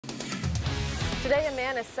Today, a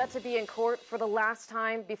man is set to be in court for the last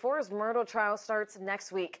time before his murder trial starts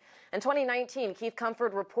next week. In 2019, Keith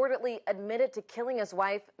Comfort reportedly admitted to killing his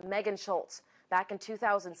wife, Megan Schultz, back in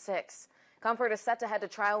 2006. Comfort is set to head to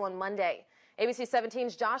trial on Monday. ABC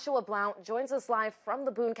 17's Joshua Blount joins us live from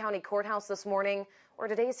the Boone County Courthouse this morning, where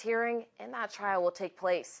today's hearing in that trial will take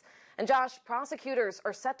place. And Josh, prosecutors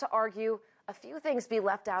are set to argue a few things be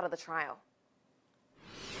left out of the trial.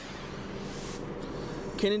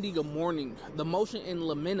 Kennedy, good morning. The motion in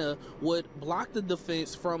limina would block the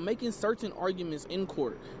defense from making certain arguments in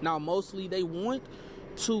court. Now, mostly they want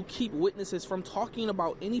to keep witnesses from talking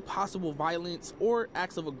about any possible violence or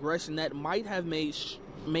acts of aggression that might have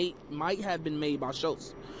been made by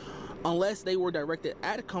Schultz, unless they were directed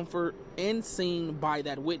at Comfort and seen by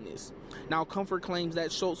that witness. Now, Comfort claims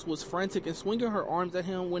that Schultz was frantic and swinging her arms at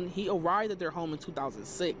him when he arrived at their home in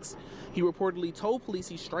 2006. He reportedly told police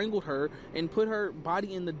he strangled her and put her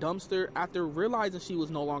body in the dumpster after realizing she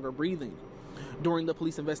was no longer breathing. During the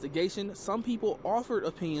police investigation, some people offered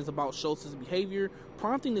opinions about Schultz's behavior,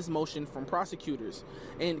 prompting this motion from prosecutors.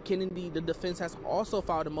 And Kennedy, the defense has also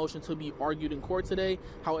filed a motion to be argued in court today.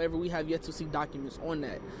 However, we have yet to see documents on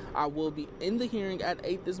that. I will be in the hearing at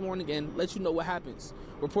 8 this morning and let you know what happens.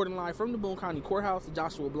 Reporting live from the Boone County Courthouse,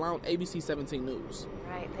 Joshua Blount, ABC 17 News.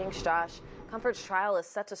 All right, thanks, Josh. Comfort's trial is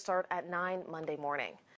set to start at 9 Monday morning.